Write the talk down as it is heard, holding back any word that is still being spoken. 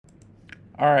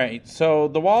All right, so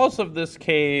the walls of this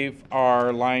cave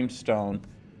are limestone.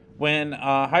 When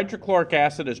hydrochloric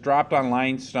acid is dropped on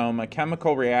limestone, a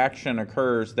chemical reaction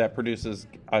occurs that produces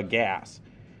a gas.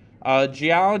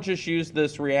 Geologists use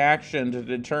this reaction to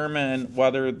determine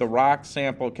whether the rock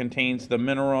sample contains the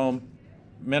mineral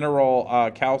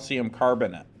calcium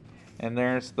carbonate. And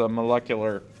there's the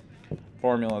molecular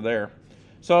formula there.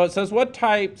 So it says what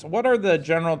are the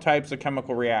general types of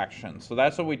chemical reactions? So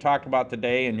that's what we talked about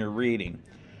today in your reading.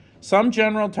 Some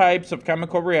general types of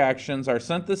chemical reactions are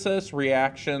synthesis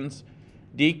reactions,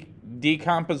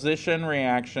 decomposition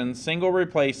reactions, single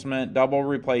replacement, double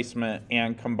replacement,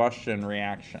 and combustion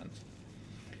reactions.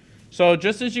 So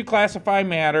just as you classify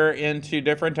matter into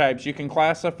different types, you can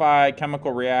classify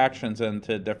chemical reactions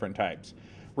into different types.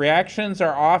 Reactions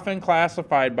are often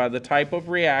classified by the type of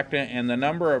reactant and the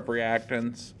number of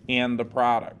reactants and the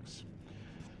products.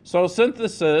 So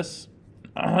synthesis,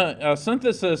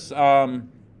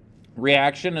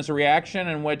 reaction is a reaction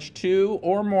in which two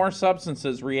or more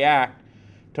substances react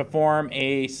to form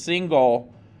a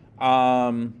single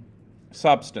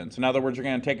substance. In other words, you're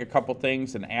going to take a couple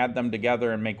things and add them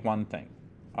together and make one thing.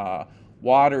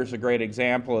 Water is a great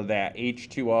example of that.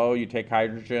 H2O, you take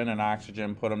hydrogen and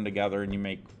oxygen, put them together, and you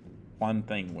make one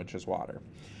thing, which is water.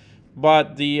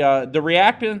 But the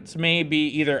reactants may be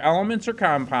either elements or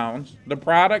compounds. The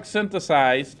product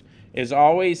synthesized is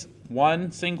always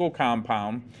one single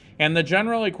compound. And the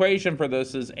general equation for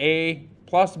this is A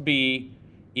plus B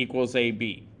equals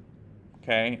AB.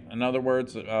 Okay? In other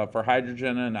words, for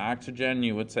hydrogen and oxygen,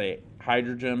 you would say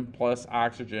hydrogen plus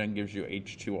oxygen gives you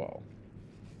H2O.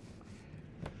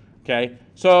 Okay?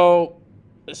 So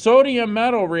sodium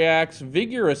metal reacts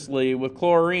vigorously with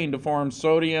chlorine to form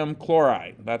sodium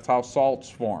chloride. That's how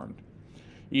salt's formed.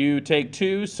 You take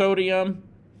two sodium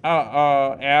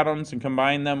atoms and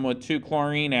combine them with two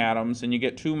chlorine atoms, and you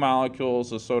get 2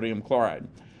 molecules of sodium chloride.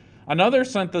 Another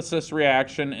synthesis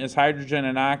reaction is hydrogen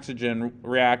and oxygen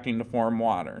reacting to form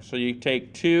water. So you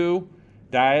take 2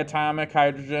 diatomic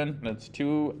hydrogen, that's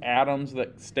 2 atoms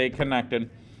that stay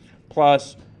connected,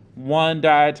 plus 1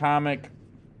 diatomic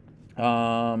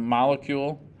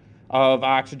molecule of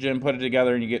oxygen, put it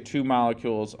together, and you get 2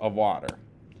 molecules of water.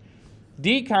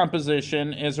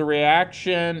 Decomposition is a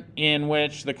reaction in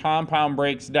which the compound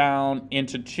breaks down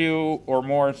into 2 or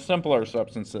more simpler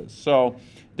substances. So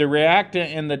the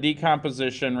reactant in the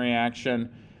decomposition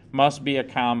reaction must be a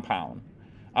compound.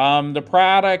 The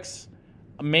products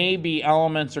may be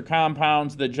elements or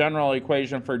compounds. The general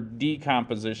equation for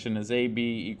decomposition is AB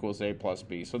equals A plus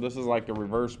B. So this is like the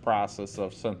reverse process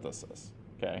of synthesis.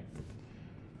 Okay.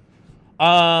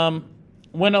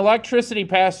 When electricity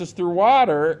passes through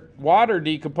water, water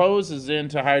decomposes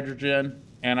into hydrogen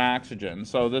and oxygen.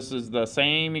 So this is the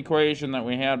same equation that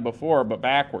we had before, but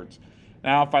backwards.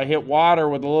 Now, if I hit water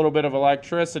with a little bit of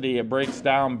electricity, it breaks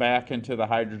down back into the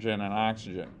hydrogen and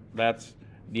oxygen. That's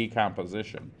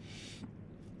decomposition.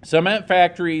 Cement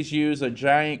factories use a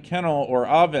giant kiln or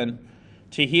oven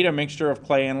to heat a mixture of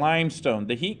clay and limestone.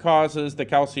 The heat causes the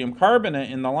calcium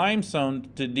carbonate in the limestone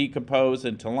to decompose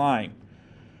into lime.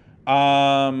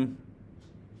 And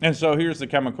so here's the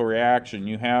chemical reaction.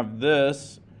 You have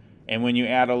this, and when you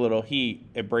add a little heat,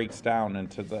 it breaks down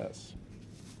into this.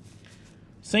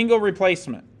 Single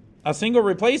replacement. A single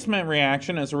replacement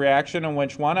reaction is a reaction in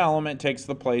which one element takes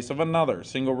the place of another.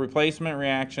 Single replacement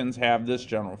reactions have this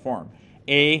general form.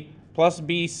 A plus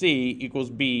BC equals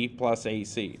B plus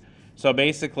AC. So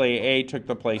basically, A took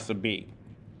the place of B.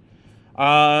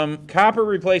 Copper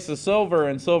replaces silver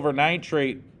in silver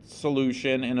nitrate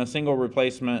solution in a single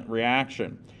replacement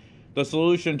reaction. The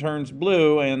solution turns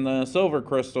blue and the silver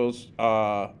crystals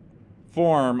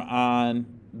form on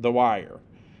the wire.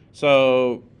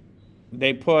 So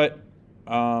they put,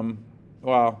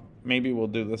 well, maybe we'll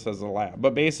do this as a lab.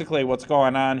 But basically what's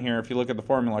going on here, if you look at the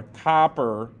formula,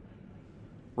 copper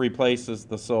replaces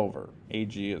the silver.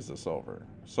 Ag is the silver.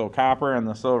 So copper and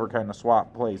the silver kind of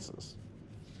swap places.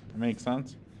 Make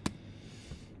sense?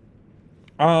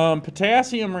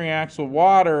 Potassium reacts with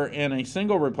water in a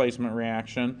single replacement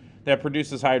reaction that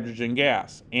produces hydrogen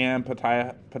gas and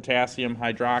potassium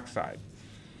hydroxide.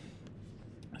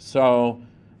 So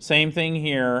same thing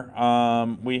here.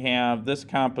 We have this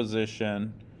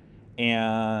composition,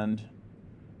 and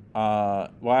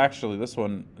well, actually, this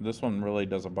one really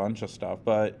does a bunch of stuff.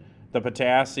 But the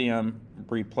potassium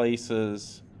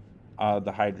replaces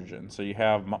the hydrogen. So you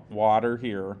have water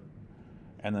here,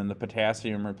 and then the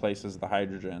potassium replaces the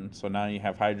hydrogen. So now you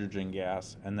have hydrogen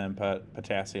gas and then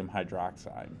potassium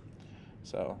hydroxide.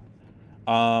 So,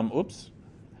 oops.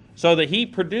 So the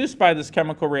heat produced by this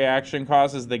chemical reaction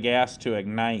causes the gas to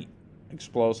ignite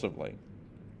explosively.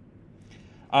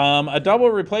 A double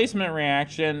replacement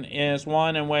reaction is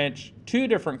one in which two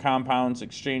different compounds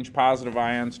exchange positive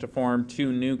ions to form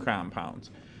two new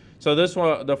compounds. So this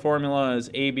one, the formula is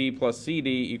AB plus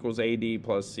CD equals AD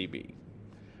plus CB.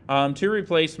 Two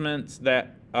replacements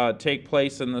that take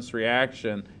place in this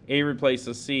reaction, A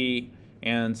replaces C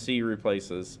and C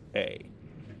replaces A.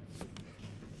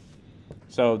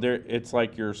 So it's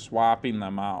like you're swapping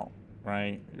them out,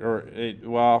 right?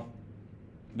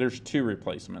 There's two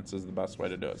replacements is the best way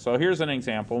to do it. So here's an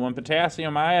example. When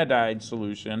potassium iodide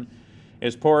solution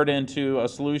is poured into a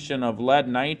solution of lead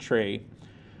nitrate,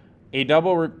 a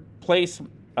double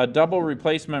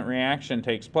replacement reaction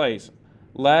takes place.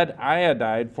 Lead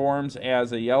iodide forms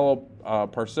as a yellow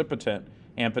precipitant,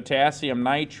 and potassium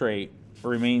nitrate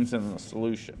remains in the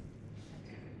solution.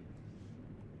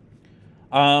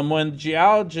 When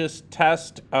geologists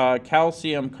test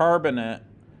calcium carbonate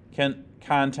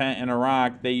content in a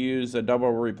rock, they use a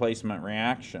double replacement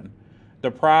reaction. The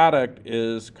product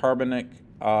is carbonic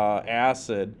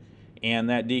acid, and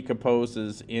that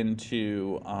decomposes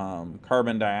into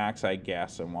carbon dioxide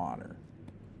gas and water.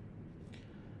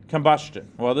 Combustion.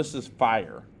 Well, this is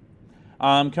fire.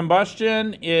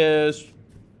 Combustion is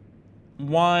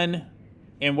one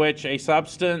in which a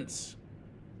substance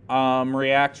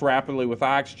reacts rapidly with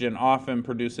oxygen, often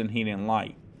producing heat and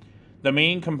light. The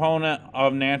main component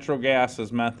of natural gas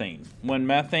is methane. When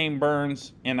methane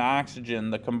burns in oxygen,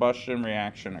 the combustion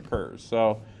reaction occurs.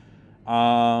 So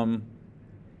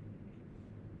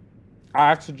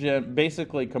oxygen,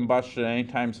 basically combustion,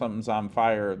 anytime something's on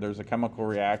fire, there's a chemical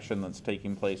reaction that's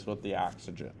taking place with the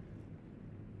oxygen.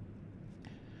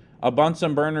 A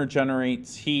Bunsen burner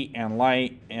generates heat and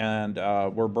light, and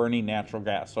we're burning natural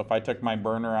gas. So if I took my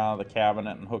burner out of the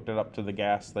cabinet and hooked it up to the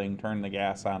gas thing, turned the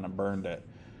gas on and burned it,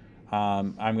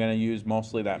 I'm going to use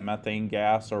mostly that methane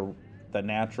gas or the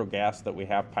natural gas that we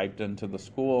have piped into the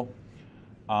school,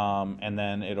 and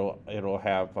then it'll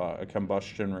have a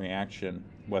combustion reaction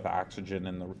with oxygen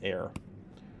in the air.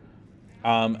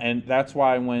 And that's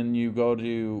why when you go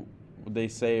to, they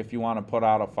say if you want to put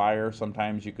out a fire,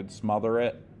 sometimes you could smother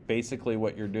it. Basically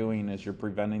what you're doing is you're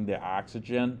preventing the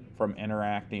oxygen from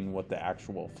interacting with the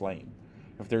actual flame.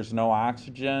 If there's no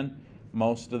oxygen,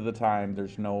 most of the time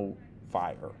there's no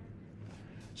fire.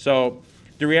 So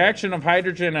the reaction of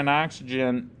hydrogen and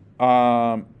oxygen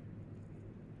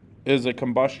is a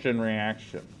combustion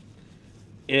reaction.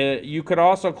 You could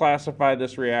also classify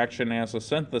this reaction as a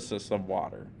synthesis of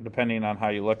water, depending on how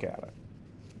you look at it.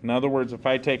 In other words, if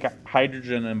I take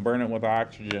hydrogen and burn it with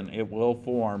oxygen, it will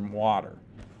form water.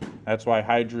 That's why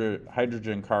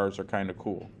hydrogen cars are kind of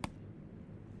cool.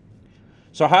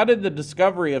 So how did the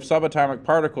discovery of subatomic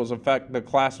particles affect the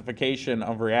classification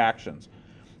of reactions?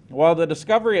 Well, the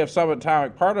discovery of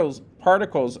subatomic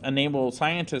particles enabled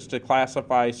scientists to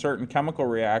classify certain chemical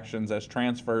reactions as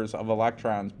transfers of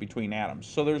electrons between atoms.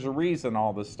 So there's a reason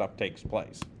all this stuff takes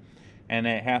place. And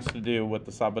it has to do with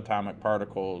the subatomic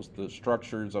particles, the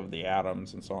structures of the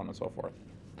atoms, and so on and so forth.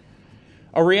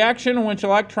 A reaction in which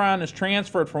electron is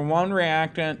transferred from one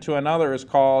reactant to another is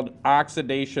called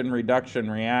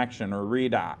oxidation-reduction reaction, or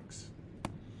redox.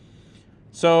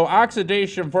 So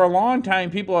oxidation, for a long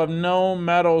time, people have known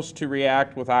metals to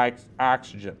react with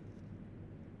oxygen.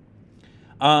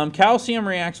 Calcium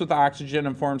reacts with oxygen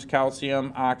and forms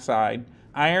calcium oxide.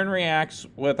 Iron reacts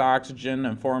with oxygen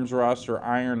and forms rust or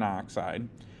iron oxide.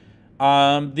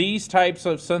 These types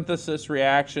of synthesis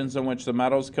reactions in which the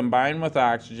metals combine with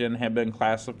oxygen have been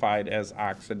classified as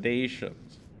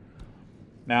oxidations.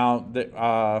 Now,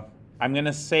 I'm going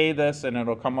to say this and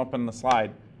it'll come up in the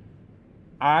slide.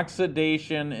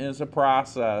 Oxidation is a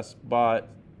process, but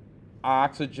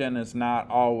oxygen is not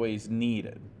always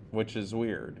needed, which is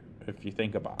weird if you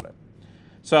think about it.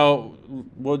 So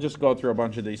we'll just go through a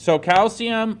bunch of these. So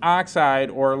calcium oxide,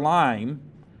 or lime,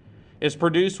 is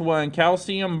produced when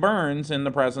calcium burns in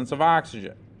the presence of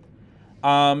oxygen.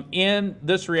 In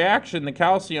this reaction, the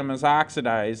calcium is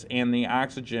oxidized and the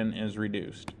oxygen is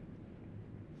reduced.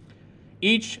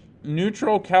 Each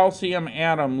neutral calcium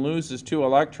atom loses 2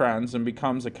 electrons and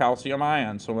becomes a calcium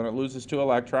ion. So when it loses 2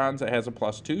 electrons, it has a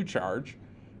 +2 charge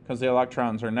because the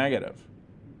electrons are negative.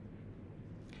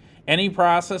 Any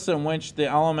process in which the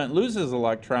element loses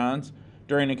electrons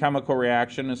during a chemical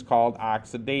reaction is called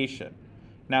oxidation.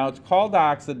 Now, it's called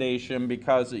oxidation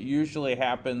because it usually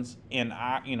happens in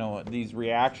these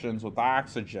reactions with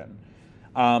oxygen.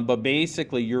 But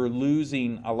basically, you're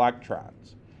losing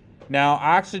electrons. Now,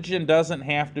 oxygen doesn't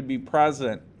have to be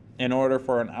present in order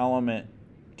for an element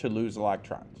to lose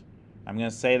electrons. I'm going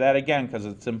to say that again because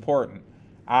it's important.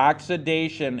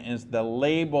 Oxidation is the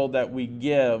label that we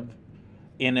give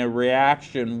in a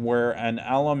reaction where an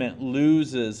element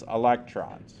loses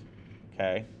electrons.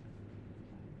 Okay?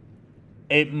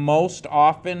 It most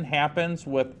often happens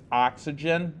with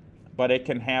oxygen, but it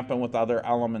can happen with other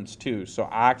elements too. So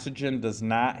oxygen does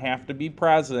not have to be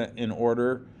present in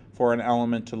order for an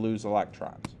element to lose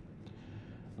electrons.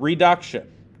 Reduction.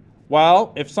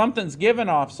 Well, if something's giving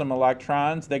off some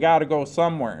electrons, they got to go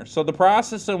somewhere. So the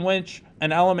process in which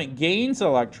an element gains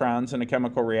electrons in a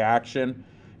chemical reaction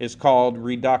is called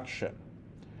reduction.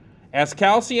 As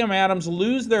calcium atoms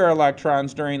lose their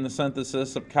electrons during the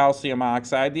synthesis of calcium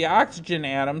oxide, the oxygen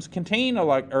atoms gain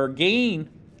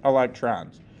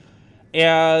electrons.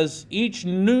 As each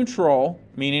neutral,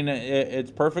 meaning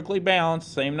it's perfectly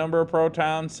balanced, same number of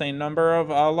protons, same number of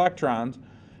electrons,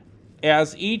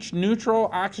 as each neutral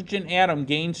oxygen atom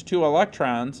gains 2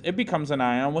 electrons, it becomes an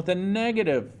ion with a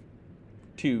negative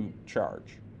 2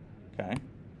 charge. Okay?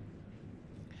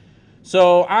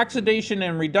 So oxidation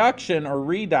and reduction, or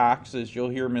redox, as you'll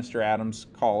hear Mr. Adams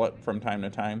call it from time to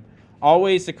time,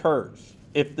 always occurs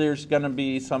if there's going to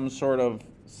be some sort of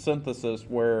synthesis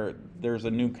where there's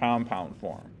a new compound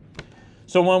formed.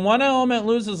 So when one element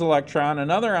loses electron,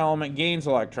 another element gains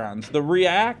electrons. The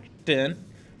reactant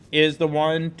is the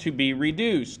one to be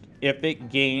reduced if it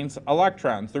gains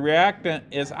electrons. The reactant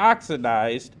is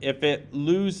oxidized if it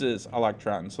loses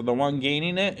electrons. So the one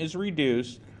gaining it is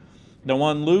reduced. The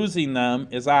one losing them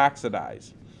is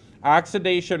oxidized.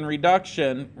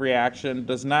 Oxidation-reduction reaction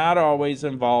does not always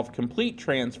involve complete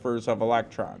transfers of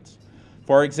electrons.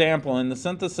 For example, in the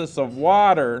synthesis of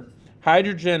water,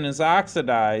 hydrogen is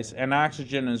oxidized and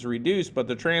oxygen is reduced, but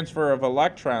the transfer of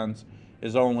electrons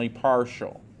is only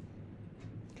partial.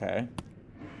 Okay.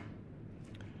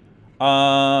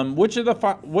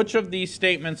 Which of these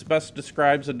statements best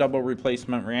describes a double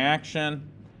replacement reaction?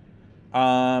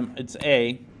 It's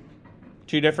A.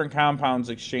 2 different compounds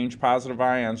exchange positive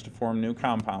ions to form new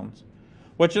compounds.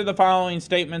 Which of the following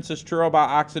statements is true about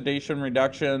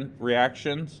oxidation-reduction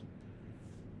reactions?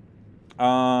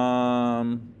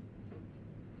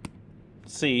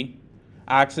 C.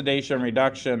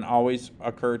 Oxidation-reduction always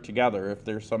occur together if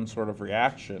there's some sort of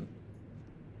reaction.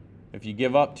 If you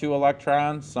give up 2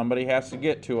 electrons, somebody has to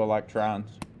get 2 electrons.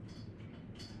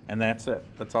 And that's it.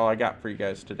 That's all I got for you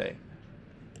guys today.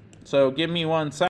 So give me 1 second.